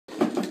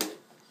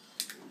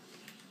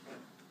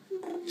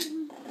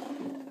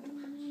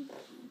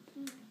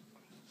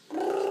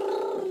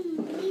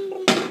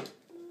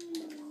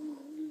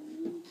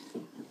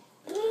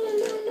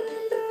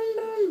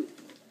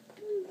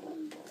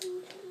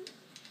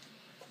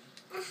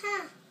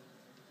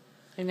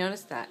I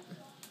noticed that.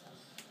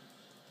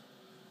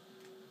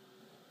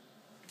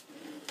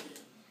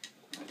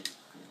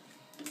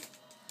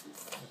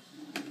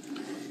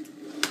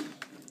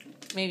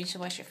 Maybe you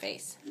should wash your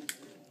face.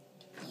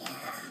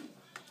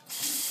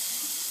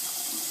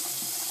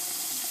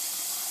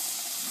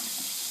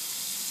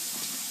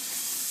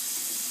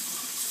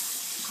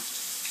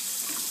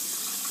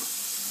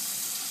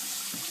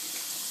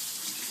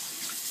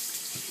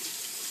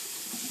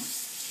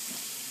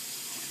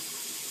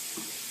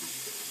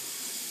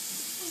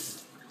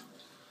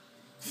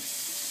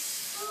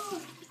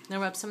 Now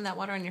rub some of that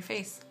water on your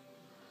face.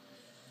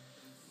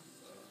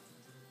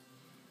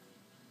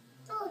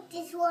 Oh,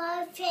 this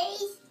water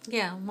face?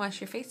 Yeah,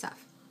 wash your face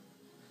off.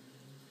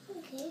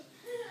 Okay.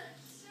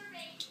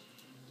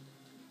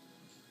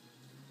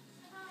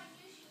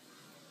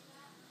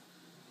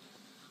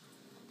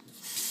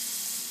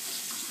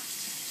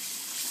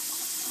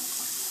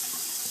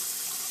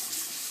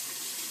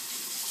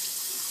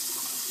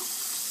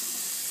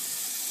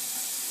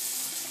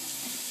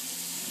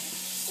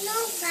 No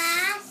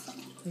fast.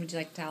 Would you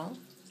like a towel?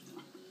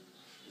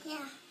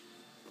 Yeah.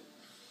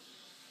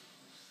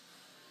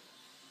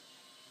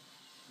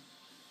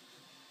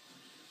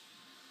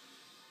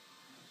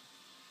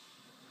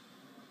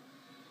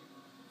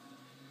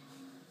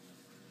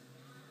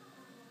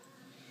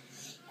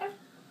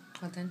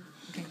 Well done.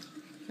 Okay.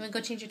 You want to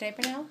go change your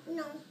diaper now?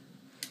 No.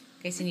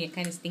 Okay, so you get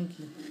kind of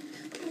stinky.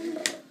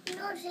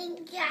 No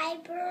stinky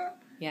diaper.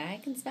 Yeah, I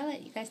can smell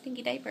it. You got a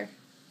stinky diaper.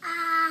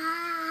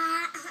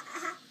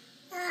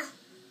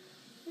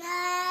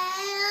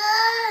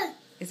 No.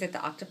 Is it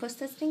the octopus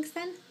that stinks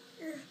then?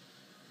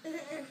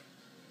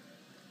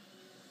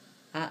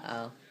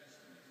 Uh-oh.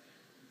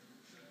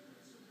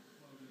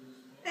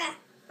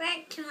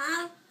 Red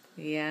Tom.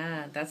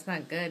 Yeah, that's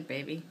not good,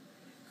 baby.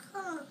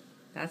 Come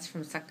That's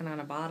from sucking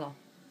on a bottle.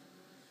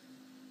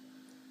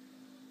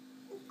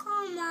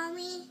 on,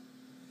 Mommy.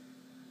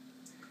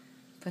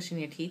 Pushing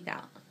your teeth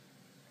out.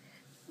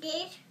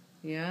 This.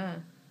 Yeah.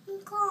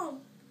 Come.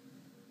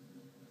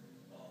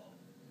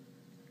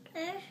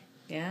 This.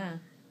 Yeah.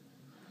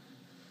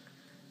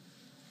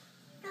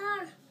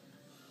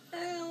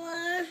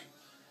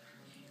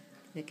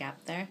 The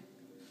gap there.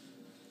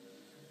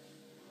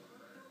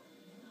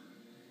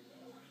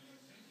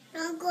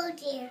 Don't go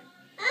there.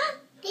 Huh?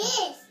 This.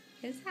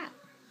 What is that?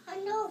 I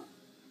know.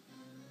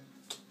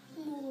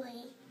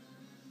 Boy.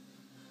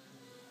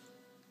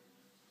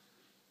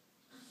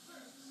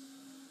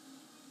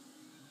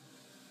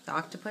 The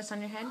octopus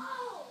on your head?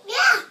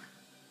 Yeah.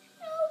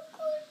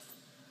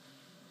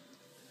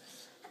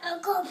 I'll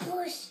go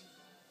push.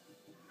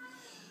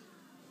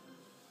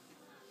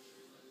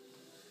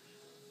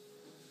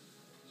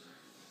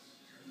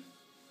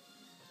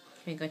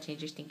 Can you go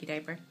change your stinky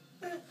diaper?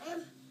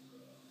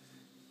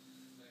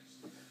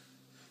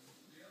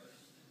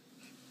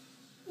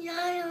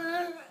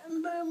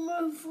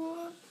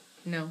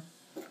 No.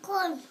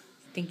 Come.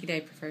 Stinky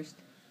diaper first.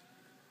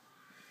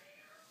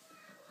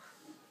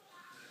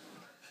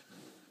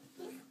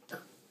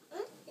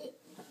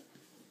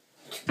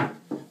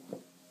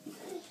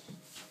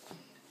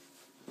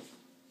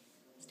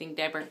 Stinky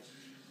diaper.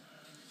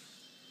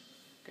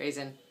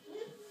 Grayson.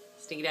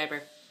 Stinky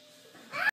diaper.